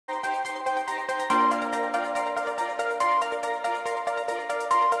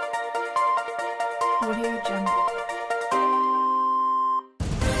Audio Jungle.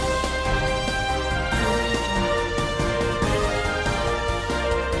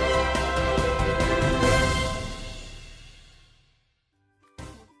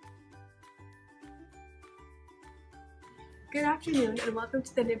 Good afternoon and welcome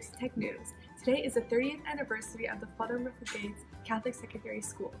to the Niepce Tech News. Today is the 30th anniversary of the Father Michael Gates Catholic Secondary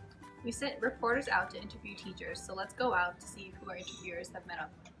School. We sent reporters out to interview teachers, so let's go out to see who our interviewers have met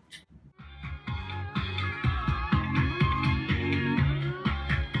up with.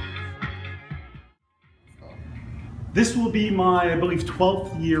 This will be my, I believe,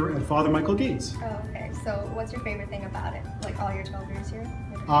 12th year at Father Michael Gates. Oh, okay. So what's your favorite thing about it? Like all your 12 years here?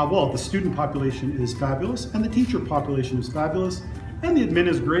 Well, the student population is fabulous, and the teacher population is fabulous, and the admin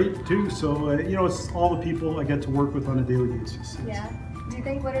is great too. So, you know, it's all the people I get to work with on a daily basis. Yeah. Do you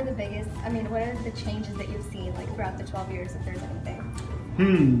think what are the biggest, what are the changes that you've seen like throughout the 12 years, if there's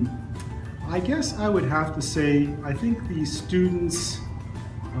anything? I guess I would have to say, I think the students,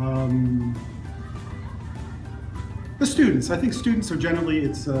 I think students are generally,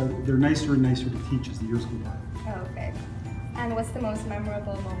 they're nicer and nicer to teach as the years go by. Oh, okay. And what's the most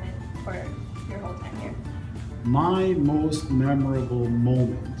memorable moment for your whole time here? My most memorable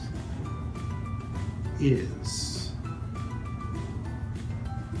moment is,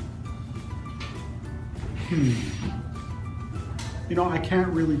 you know, I can't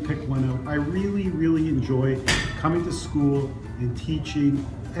really pick one out. I really, really enjoy coming to school and teaching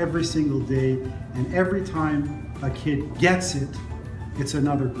every single day, and every time a kid gets it, it's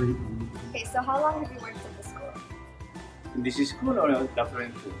another great moment. Okay, so how long have you worked at the school? In this school or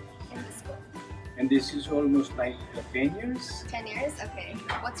different school? In the school. And this is almost like 10 years. 10 years? Okay.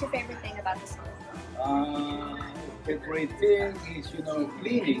 What's your favorite thing about the school? Favorite thing is, you know,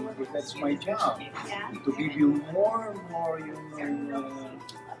 cleaning, because that's my job. Yeah. To give you more and more, you know,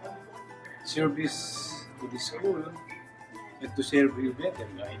 service to the school and to serve you better,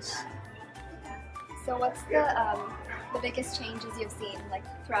 guys. So what's the biggest changes you've seen like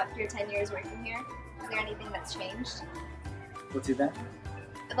throughout your 10 years working here? Is there anything that's changed? What's it that?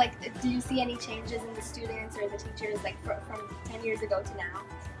 Like, do you see any changes in the students or the teachers like from 10 years ago to now?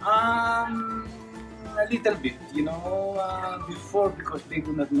 A little bit, you know, before, because they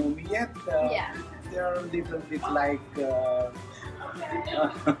do not know me yet, they are a little bit like,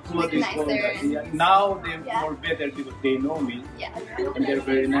 what is called that? Yeah. Now they're more better because they know me, and they're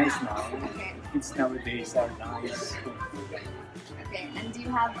very nice now. Okay. Kids nowadays are nice. Okay, and do you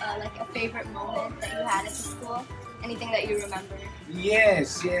have like a favorite moment that you had at the school? Anything that you remember?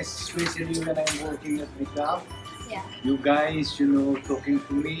 Yes, especially when I'm working at the job. Yeah. You guys, you know, talking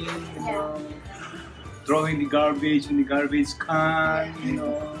to me, you know, throwing the garbage in the garbage can, you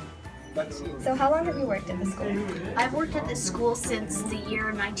know. That's it. So how long have you worked at the school? I've worked at this school since the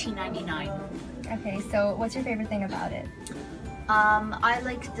year 1999. Okay, so what's your favorite thing about it? I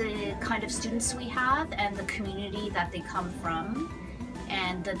like the kind of students we have and the community that they come from,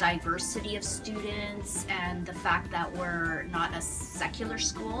 and the diversity of students, and the fact that we're not a secular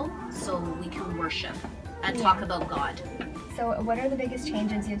school, so we can worship and talk about God. So what are the biggest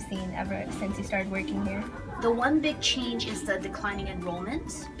changes you've seen ever since you started working here? The one big change is the declining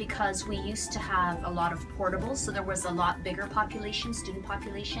enrollment, because we used to have a lot of portables, so there was a lot bigger population, student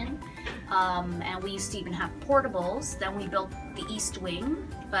population, and we used to even have portables. Then we built the East Wing,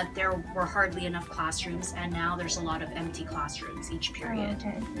 but there were hardly enough classrooms, and now there's a lot of empty classrooms each period. Oh,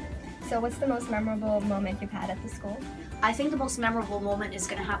 okay. So what's the most memorable moment you've had at the school? I think the most memorable moment is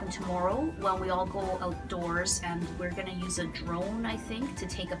going to happen tomorrow when we all go outdoors, and we're going to use a drone, I think, to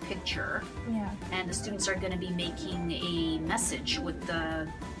take a picture. Yeah. And the students are going to be making a message with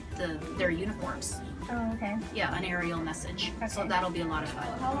their uniforms. Oh, okay. Yeah, an aerial message. Okay. So that'll be a lot of fun.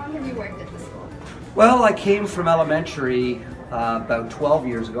 How long have you worked at the school? Well, I came from elementary about 12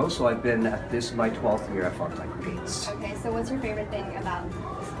 years ago, so I've been at this my 12th year at Father Michael Gates. Okay, so what's your favorite thing about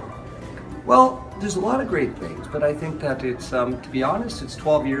the school? Well, there's a lot of great things, but I think that it's, to be honest, it's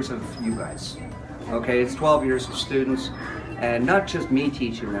 12 years of you guys. Okay, it's 12 years of students, and not just me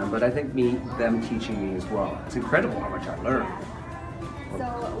teaching them, but I think them teaching me as well. It's incredible how much I learn. So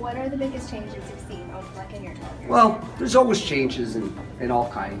what are the biggest changes you've seen like in your 12 years? Well, there's always changes in all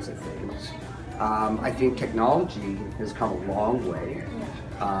kinds of things. I think technology has come a long way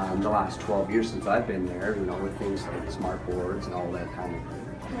in the last 12 years since I've been there, you know, with things like smart boards and all that kind of thing.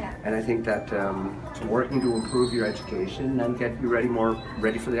 Yeah. And I think that working to improve your education and get you ready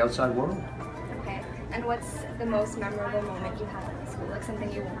for the outside world. Okay. And what's the most memorable moment you had at the school? Like something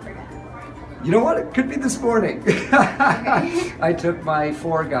you won't forget? You know what? It could be this morning. I took my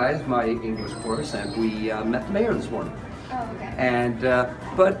 4 guys, my English course, and we met the mayor this morning. Oh, okay. And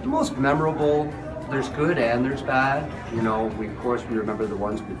but the most memorable there's good and there's bad. You know, of course we remember the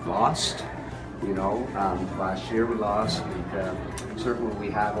ones we've lost. You know, last year we lost, and certainly we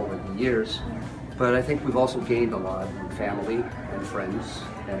have over the years. But I think we've also gained a lot in family and friends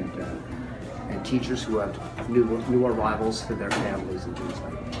and teachers who have new arrivals to their families and things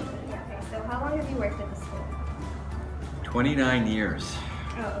like that. Okay, so how long have you worked at the school? 29 years.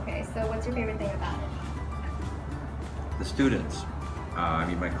 Oh, okay. So what's your favorite thing about it? The students. I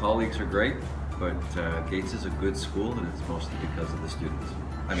mean, my colleagues are great, but Gates is a good school, and it's mostly because of the students.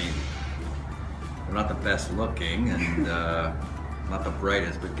 I mean, they're not the best looking and not the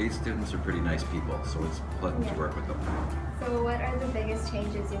brightest, but Gates students are pretty nice people, so it's pleasant to work with them. So what are the biggest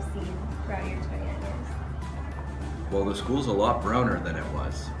changes you've seen throughout your 29 years? Well, the school's a lot browner than it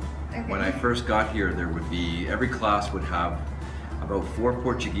was. Okay. When I first got here, there would be, every class would have about 4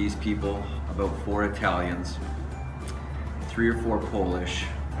 Portuguese people, about 4 Italians, 3 or 4 Polish.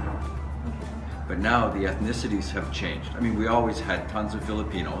 But now the ethnicities have changed. I mean, we always had tons of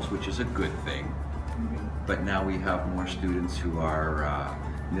Filipinos, which is a good thing. But now we have more students who are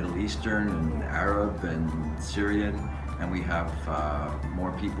Middle Eastern and Arab and Syrian, and we have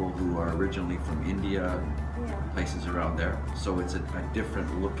more people who are originally from India, places around there. So it's a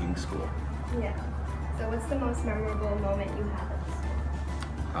different looking school. Yeah. So what's the most memorable moment you had at the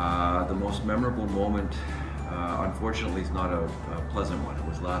school? The most memorable moment, unfortunately, is not a pleasant one. It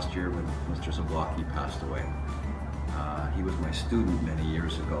was last year when Mr. Zablocki passed away. He was my student many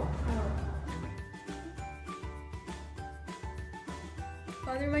years ago.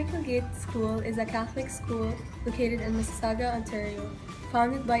 Father Michael Gates School is a Catholic school located in Mississauga, Ontario,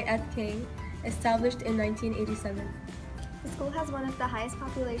 founded by Ed King, established in 1987. The school has one of the highest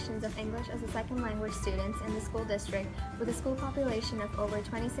populations of English as a second language students in the school district, with a school population of over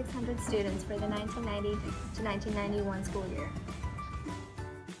 2,600 students for the 1990 to 1991 school year.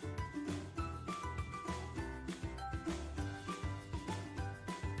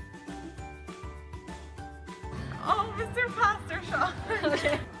 Oh, Mr. Pastor Shaw.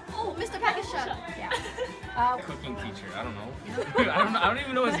 Okay. Oh, Mr. Pakisha. Yeah. Cooking teacher. I don't know. I don't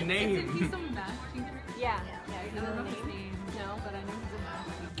even know his name. He's some math teacher. Yeah. I don't know his name. No, but I know he's a math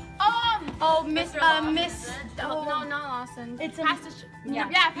teacher. Oh, Miss. Oh, no, not Lawson. It's a Pastor. Yeah,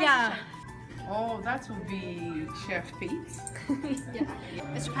 Pastor. Oh, that would be Chef Pete. Yeah.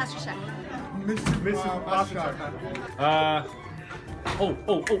 Mr. Pastor Chef. Mrs. Oscar. Oh.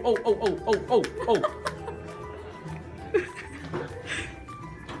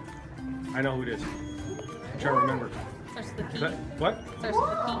 I know who it is. I'm trying to remember. Starts with a P. What? Starts with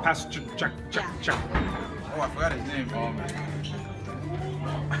a P. Pastor check. Oh, I forgot his name.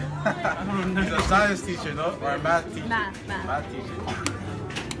 He's a science teacher, though, or a math teacher. Math teacher.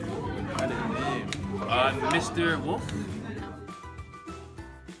 I didn't name. Mr. Wolf?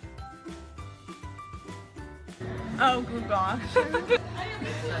 Oh, gosh.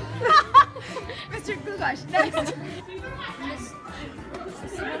 Mr. Gugash. Next.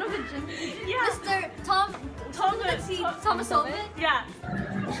 Mr. Thomas Olvin? Yeah.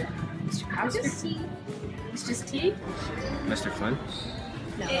 Mr. T. It's just T? Mr. Flynn?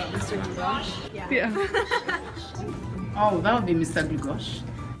 No, Mr. Gugash. Yeah. Oh, that would be Mr. Glugosh.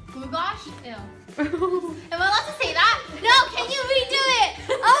 Gugash? Ew. Am I allowed to say that? No, can you redo it?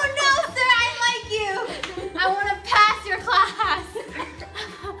 Oh no, sir, I like you. I want to pass your class.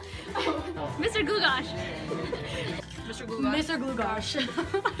 Mr. Gugash. Mr. Glugosh. Mr. Glugosh.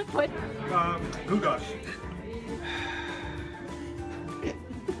 What? Gugash.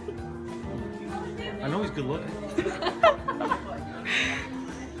 I know he's good looking.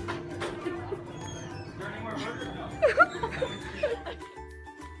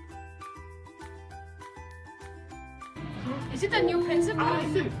 Is it the new principal?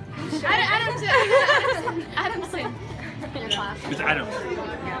 Adamson. Adamson. Your class. Mr. Adams.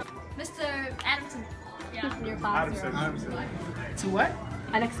 Mr. Adamson. Yeah. Your class. Adamson. To what?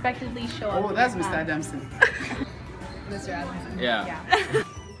 Unexpectedly show up. Oh, that's Mr. Adamson. Mr. Adamson. Yeah.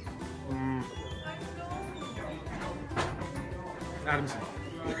 Adamson.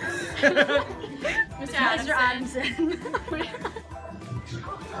 Mr. Adamson.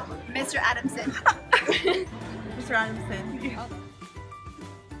 Mr. Adamson. Mr. Adamson.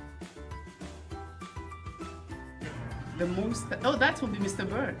 The most. Oh, that would be Mr.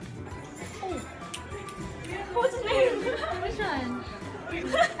 Bird. What's his name? Which one?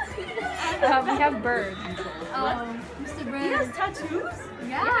 We have Bird. Mr. Bird. He has tattoos?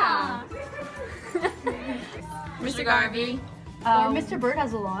 Yeah. Mr. Garvey. Or Mr. Bird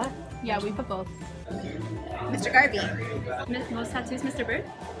has a lot. Yeah, we put both. Mr. Garvey. Most tattoos, Mr. Bird?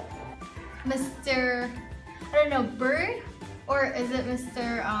 Mr. I don't know, Bird? Or is it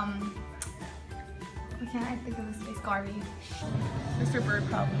Mr. I can't think of his face. Garvey. Mr. Bird,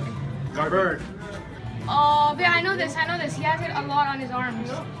 probably. Bird. Oh, yeah, I know this. He has it a lot on his arms.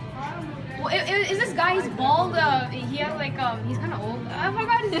 Well, is this guy? He's bald. He has like he's kind of old. I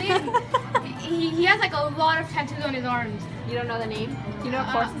forgot his name. he has like a lot of tattoos on his arms. You don't know the name? Do you know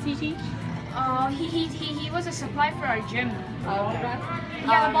what courses he teach? He was a supply for our gym. Oh,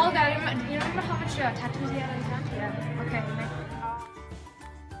 Yeah, the bald guy. Do you remember how much tattoos he had on his arms? Yeah. Okay.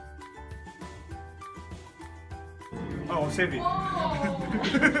 Oh, save it.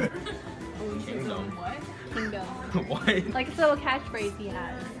 Kingdom. What? Kingdom. What? Like it's a little catchphrase he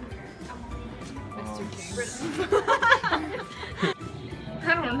has. Mr. James. I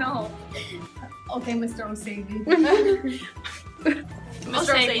don't know. Okay, Mr. Osavi.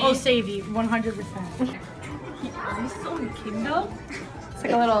 Mr. Osavi, 100%. Are you still in Kingdom? It's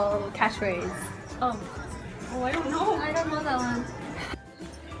like a little catchphrase. Oh, I don't know. I don't know that one.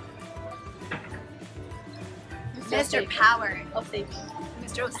 Mr. Power. Osavi.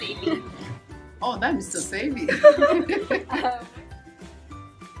 Mr. Osavi. Oh, that's Mr. Savvy.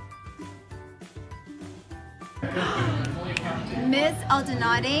 Miss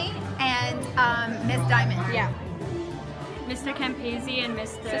Aldonade and Miss Diamond. Yeah. Mr. Campese and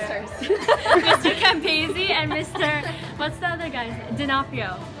Mr. Sisters. Mr. Campese and Mr. What's the other guy's name?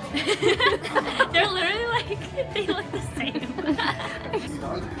 D'Onofrio. They're literally like, they look the same.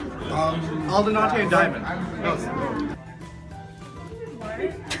 Aldonate and Diamond.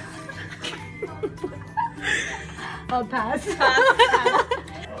 I'll pass.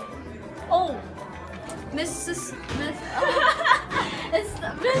 Oh, Miss.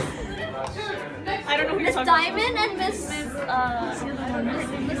 I don't know who you're Miss talking Diamond and Miss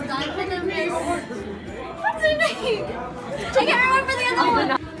Diamond and Miss. What's her name? I can't remember the other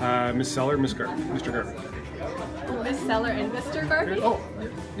one. Miss Seller, Mr. Garvey. Miss Seller and Mr. Garvey? Oh,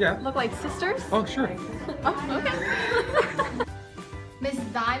 yeah. Look like sisters? Oh, sure. Oh, okay. Miss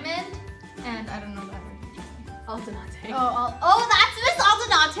Diamond and I don't know that. Aldonate. Oh, that's Miss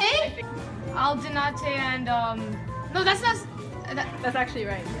Aldonate. Aldonate and no, that's not. That's actually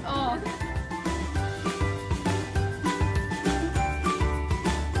right. Oh.